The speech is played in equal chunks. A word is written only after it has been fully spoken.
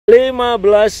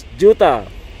15 juta.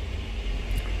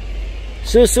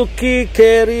 Suzuki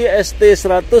Carry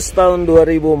ST100 tahun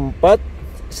 2004,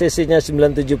 cc-nya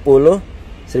 970,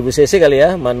 1000 cc kali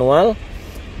ya, manual.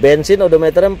 Bensin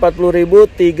odometernya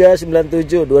 40.000,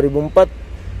 397, 2004,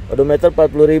 odometer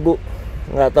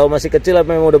 40.000. Nggak tahu masih kecil apa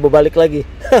memang udah berbalik lagi.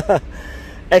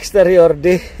 Eksterior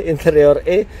D, interior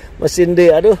E, mesin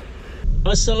D. Aduh.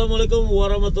 Assalamualaikum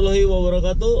warahmatullahi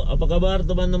wabarakatuh. Apa kabar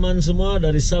teman-teman semua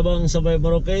dari Sabang sampai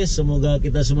Merauke? Semoga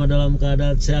kita semua dalam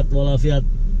keadaan sehat walafiat.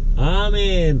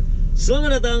 Amin.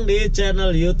 Selamat datang di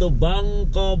channel YouTube Bang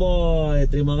Koboy.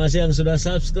 Terima kasih yang sudah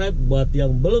subscribe. Buat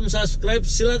yang belum subscribe,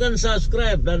 silahkan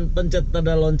subscribe dan pencet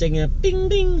tanda loncengnya, ting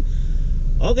ting.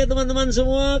 Oke teman-teman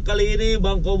semua, kali ini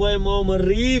Bang Koboy mau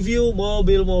mereview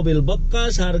mobil-mobil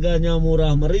bekas, harganya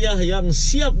murah meriah yang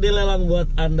siap dilelang buat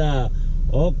Anda.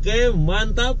 Oke,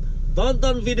 mantap.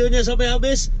 Tonton videonya sampai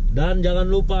habis dan jangan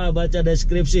lupa baca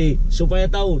deskripsi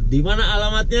supaya tahu di mana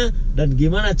alamatnya dan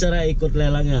gimana cara ikut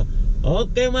lelangnya.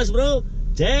 Oke Mas Bro,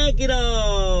 check it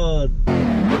out.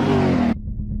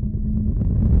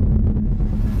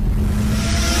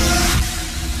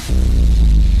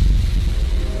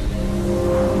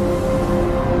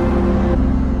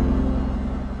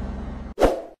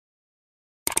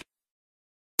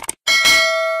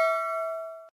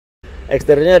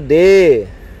 Eksteriornya D,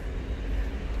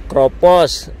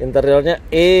 kropos, interiornya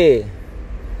E,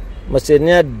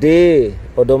 mesinnya D,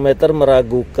 odometer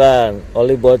meragukan,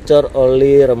 oli bocor,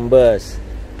 oli rembes,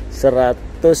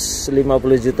 150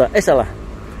 juta, salah,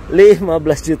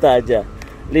 15 juta aja,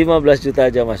 15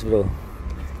 juta aja Mas Bro.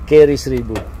 Carry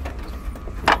 1000.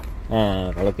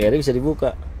 Nah kalau carry bisa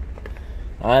dibuka,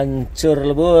 hancur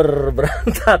lebur,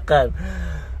 berantakan.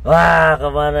 Wah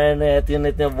kemana ini,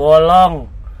 unitnya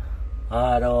bolong.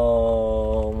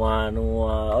 Aduh,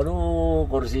 manual. Aduh,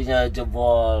 kursinya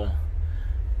jebol.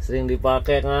 Sering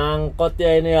dipakai ngangkot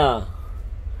ya ini ya.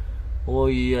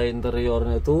 Oh iya,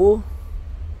 interiornya tuh.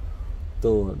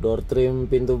 Tuh, door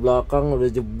trim pintu belakang udah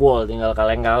jebol, tinggal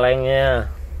kaleng-kalengnya.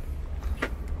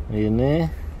 Ini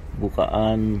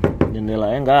bukaan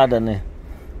jendelanya nggak ada nih.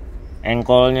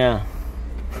 Engkolnya.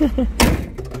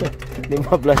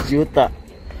 15 juta.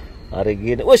 Hari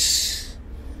gini. Wush.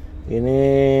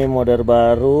 Ini model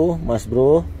baru Mas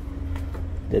Bro.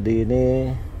 Jadi ini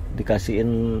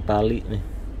dikasihin tali nih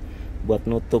buat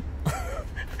nutup.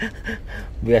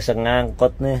 Biasa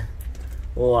ngangkot nih.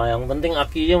 Wah yang penting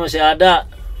akinya masih ada.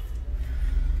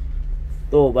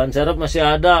 Tuh ban serep masih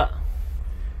ada.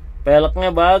 Peleknya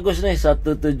bagus nih,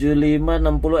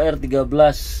 175/60 R13.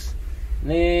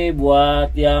 Ini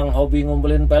buat yang hobi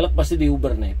ngumpulin pelek pasti di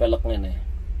Uber nih peleknya nih.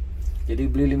 Jadi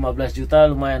beli 15 juta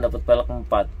lumayan, dapat pelek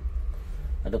 4.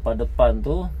 Ada pada depan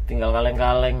tuh, tinggal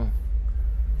kaleng-kaleng.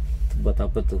 Buat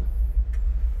apa tuh?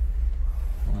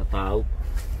 Nggak tahu.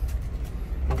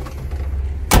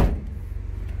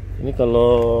 Ini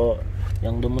kalau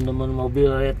yang demen-demen mobil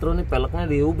retro nih, peleknya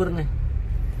di Uber nih.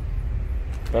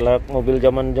 Pelek mobil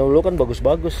zaman dulu kan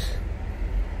bagus-bagus.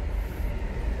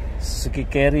 Suzuki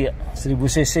Carry ya, 1000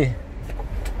 cc.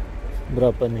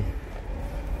 Berapa nih?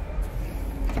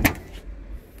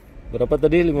 Berapa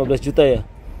tadi? 15 juta ya?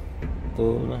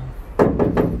 Tuh, nah.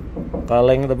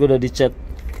 Kaleng tapi udah dicat.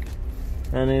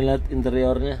 Nah ini lihat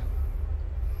interiornya.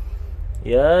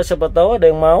 Ya siapa tahu ada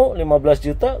yang mau 15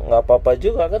 juta, nggak apa-apa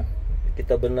juga kan.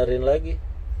 Kita benerin lagi.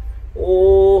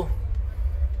 Oh,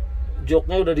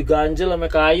 joknya udah diganjel sama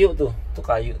kayu tuh. Tuh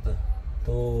kayu tuh.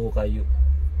 Tuh kayu.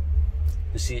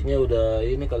 Besinya udah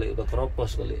ini kali, udah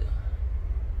keropos kali ya.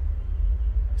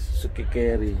 Suzuki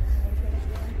Carry.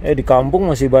 Di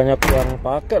kampung masih banyak yang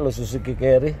pakai loh Suzuki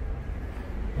Carry.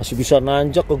 Masih bisa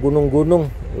nanjak ke gunung-gunung,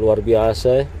 luar biasa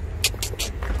ya.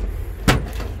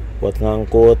 Buat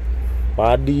ngangkut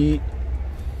padi,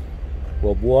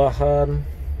 buah-buahan,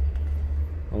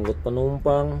 ngangkut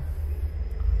penumpang.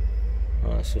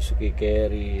 Nah, Suzuki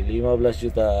Carry 15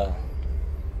 juta.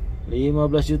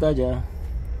 15 juta aja.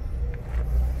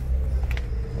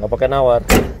 Nggak pakai nawar.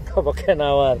 Nggak pakai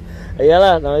nawar.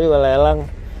 Iyalah, namanya juga lelang.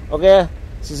 Oke,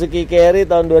 Suzuki Carry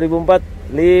tahun 2004,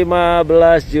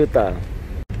 15 juta.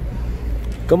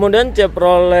 Kemudian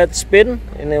Chevrolet Spin,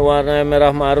 ini warna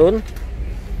merah marun.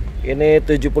 Ini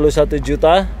 71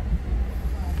 juta.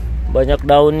 Banyak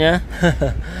daunnya.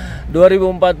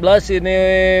 2014, ini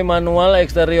manual,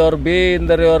 eksterior B,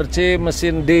 interior C,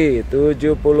 mesin D,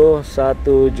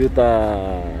 71 juta.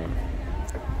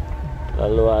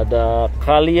 Lalu ada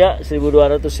Calya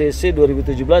 1200 cc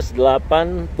 2017,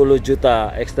 80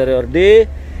 juta. Eksterior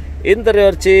D,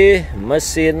 interior C,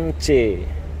 mesin C.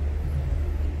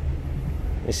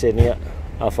 Xenia,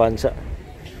 Avanza.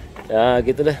 Ya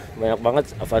gitu deh, banyak banget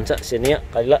Avanza, Xenia,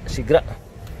 Calya, Sigra.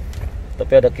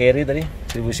 Tapi ada carry tadi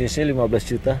 1000 cc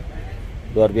 15 juta.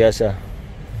 Luar biasa.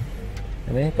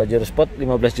 Ini Pajero Sport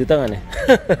 15 juta nggak nih?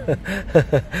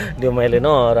 Dia mailin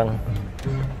orang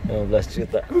 15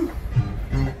 juta.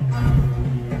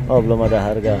 Oh, belum ada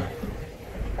harga.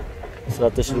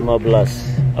 115.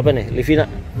 Apa nih?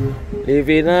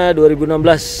 Livina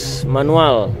 2016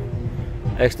 manual.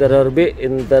 Eksterior B,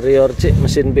 interior C,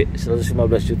 mesin B 115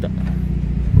 juta.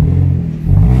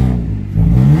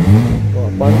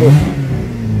 Wah, apaan tuh?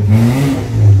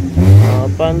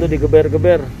 Apaan tuh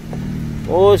digeber-geber?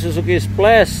 Oh, Suzuki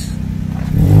Splash.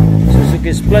 Suzuki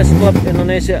Splash Club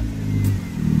Indonesia.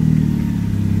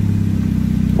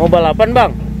 Mau balapan,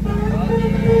 Bang?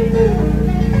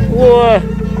 Wah,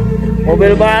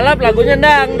 mobil balap lagunya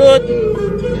dangdut.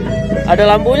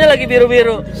 Ada lampunya lagi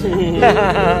biru-biru.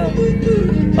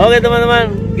 Oke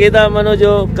teman-teman, kita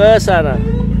menuju ke sana.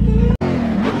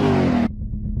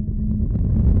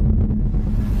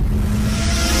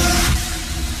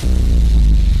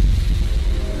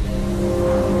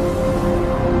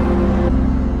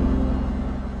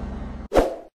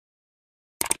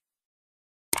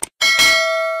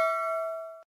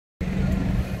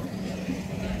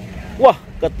 Wah,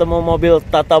 ketemu mobil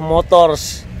Tata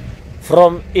Motors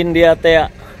from India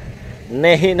Tea.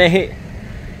 Nehi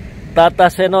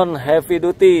Tata Xenon heavy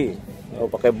duty. Oh,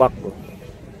 pakai bak tuh.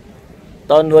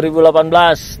 Tahun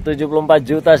 2018, 74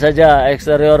 juta saja.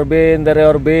 Eksterior B,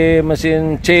 interior B,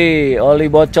 mesin C,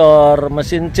 oli bocor,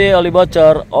 mesin C, oli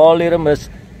bocor, oli rembes.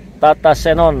 Tata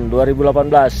Xenon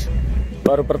 2018.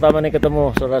 Baru pertama nih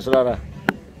ketemu, saudara-saudara.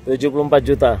 74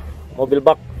 juta. Mobil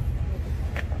bak.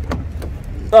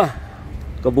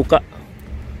 Kebuka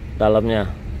dalamnya.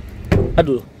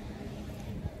 Aduh.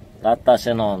 Tata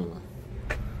Xenon.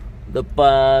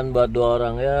 Depan buat 2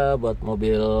 orang ya, buat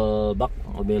mobil bak,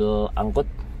 mobil angkut.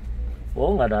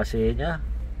 Oh, nggak ada AC-nya.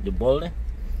 Jebol nih.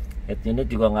 Head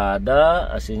unit juga nggak ada,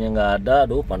 AC-nya nggak ada.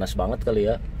 Aduh, panas banget kali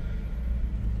ya.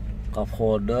 Cup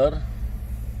holder.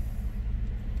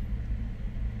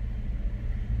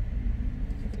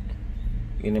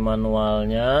 Ini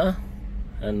manualnya.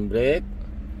 Handbrake.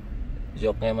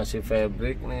 Joknya masih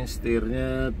fabric nih,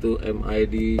 setirnya tuh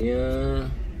MID-nya.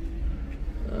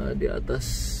 Nah, di atas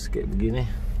kayak begini.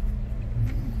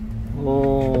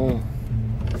 Oh,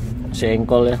 masih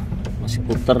engkol ya, masih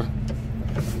puter.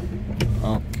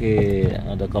 Oke,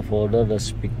 ada cup holder, ada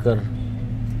speaker.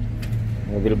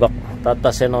 Mobil bak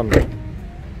Tata Xenon.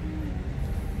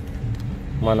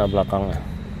 Mana belakangnya?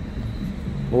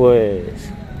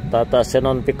 Wes, Tata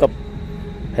Xenon pickup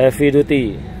heavy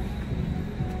duty.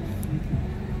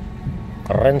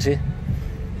 Keren sih,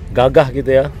 gagah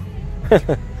gitu ya.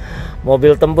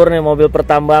 Mobil tempur nih, mobil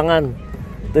pertambangan.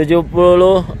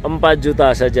 74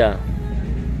 juta saja.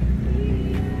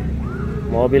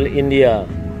 Mobil India.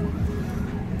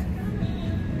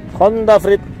 Honda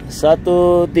Freed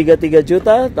 133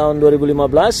 juta tahun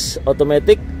 2015,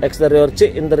 otomatis, eksterior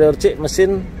C, interior C,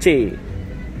 mesin C.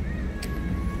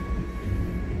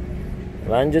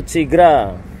 Lanjut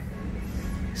Sigra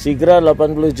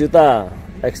 80 juta.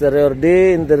 Eksterior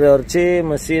D, interior C,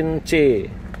 mesin C.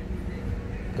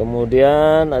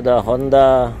 Kemudian ada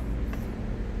Honda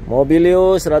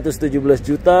Mobilio 117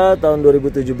 juta tahun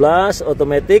 2017,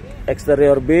 otomatis,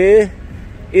 eksterior B,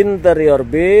 interior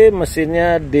B,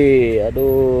 mesinnya D.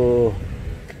 Aduh,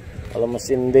 kalau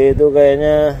mesin D itu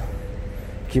kayaknya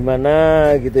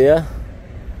gimana gitu ya.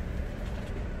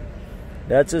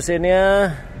 Datsun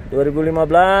Xenia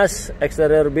 2015,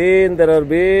 eksterior B, interior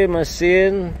B,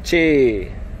 mesin C.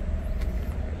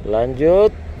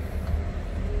 Lanjut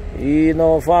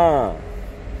Innova.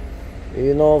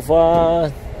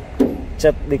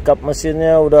 Cat di kap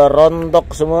mesinnya udah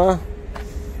rontok semua,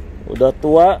 udah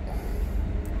tua.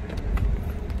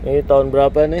 Ini tahun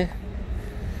berapa nih?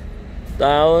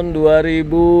 Tahun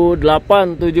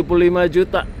 2008, 75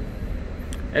 juta.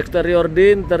 Eksterior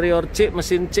D, interior C,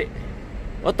 mesin C.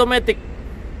 Otomatis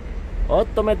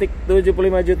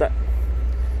 75 juta.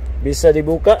 Bisa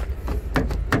dibuka?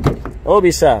 Oh,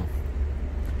 bisa.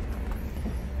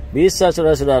 Bisa,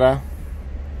 saudara-saudara.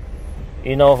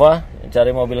 Innova,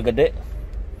 cari mobil gede.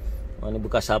 Oh, ini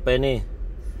bekas apa ini?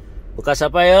 Bekas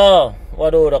apa yo?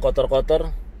 Waduh, udah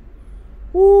kotor-kotor.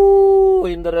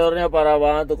 Interiornya parah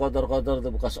banget tuh, kotor-kotor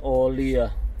tuh, bekas oli ya.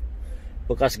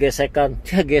 Bekas gesekan.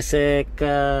 Ya,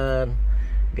 gesekan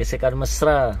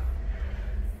mesra.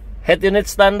 Head unit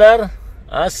standar,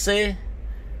 AC,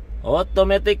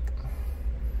 otomatis,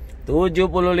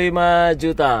 75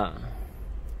 juta.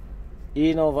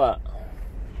 Innova.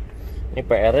 Ini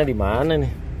PR-nya di mana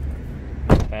nih?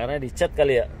 PR-nya di cat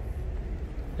kali ya?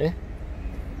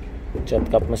 Cat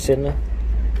kap mesinnya.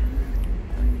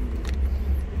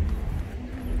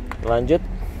 Lanjut,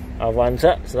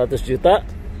 Avanza 100 juta.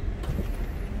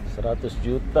 100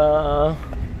 juta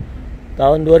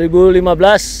tahun 2015.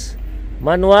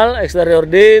 Manual, eksterior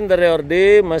D, interior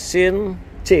D, mesin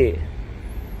C.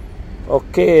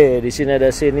 Oke, di sini ada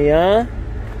Xenia.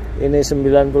 Ini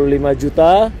 95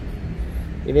 juta.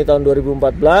 Ini tahun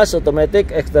 2014,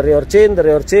 otomatis, eksterior C,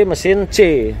 interior C, mesin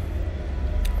C.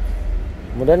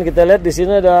 Kemudian kita lihat di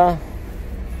sini ada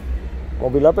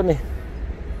mobil apa nih?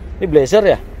 Ini Blazer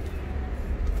ya?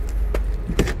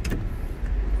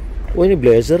 Oh, ini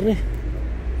Blazer nih.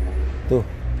 Tuh.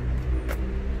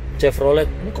 Chevrolet,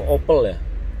 ini kok Opel ya?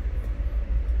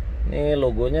 Ini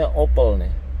logonya Opel nih.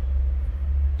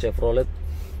 Chevrolet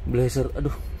Blazer.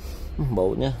 Aduh,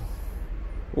 baunya.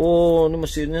 Oh, ini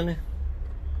mesinnya nih.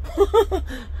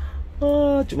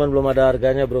 Cuman belum ada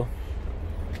harganya, bro.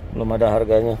 Belum ada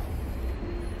harganya.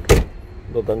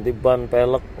 Udah ganti ban,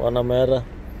 pelek warna merah.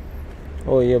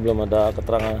 Oh iya, belum ada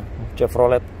keterangan.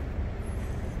 Chevrolet.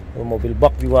 Oh, mobil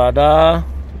bak juga ada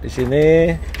di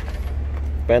sini.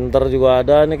 Panther juga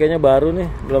ada. Ini kayaknya baru nih,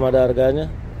 belum ada harganya.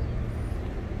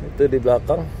 Itu di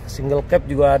belakang. Single cab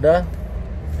juga ada.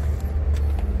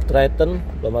 Triton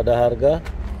belum ada harga.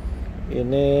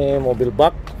 Ini mobil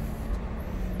bak.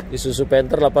 Isuzu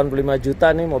Panther 85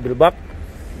 juta nih, mobil bak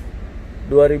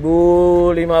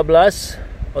 2015,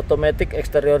 otomatis,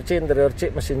 eksterior C, interior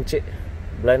C, mesin C.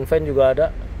 Blind fan juga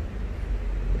ada.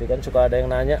 Jadi kan suka ada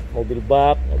yang nanya, mobil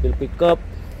bak, mobil pickup,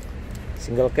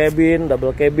 single cabin,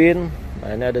 double cabin.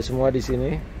 Nah, ini ada semua di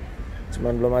sini.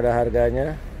 Cuman belum ada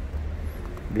harganya.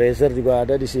 Blazer juga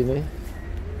ada di sini.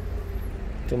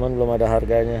 Cuman belum ada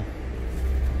harganya.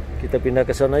 Kita pindah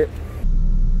ke sana yuk.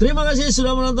 Terima kasih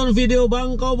sudah menonton video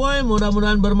Bang Cowboy.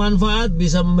 Mudah-mudahan bermanfaat,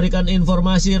 bisa memberikan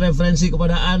informasi, referensi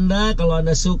kepada Anda. Kalau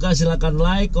Anda suka silahkan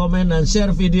like, komen, dan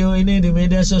share video ini di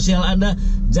media sosial Anda.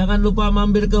 Jangan lupa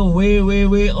mampir ke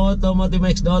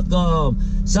www.automotivex.com.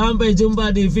 Sampai jumpa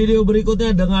di video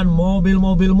berikutnya dengan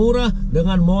mobil-mobil murah,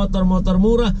 dengan motor-motor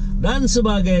murah, dan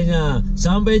sebagainya.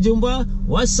 Sampai jumpa.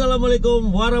 Wassalamualaikum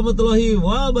warahmatullahi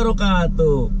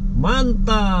wabarakatuh.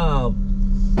 Mantap.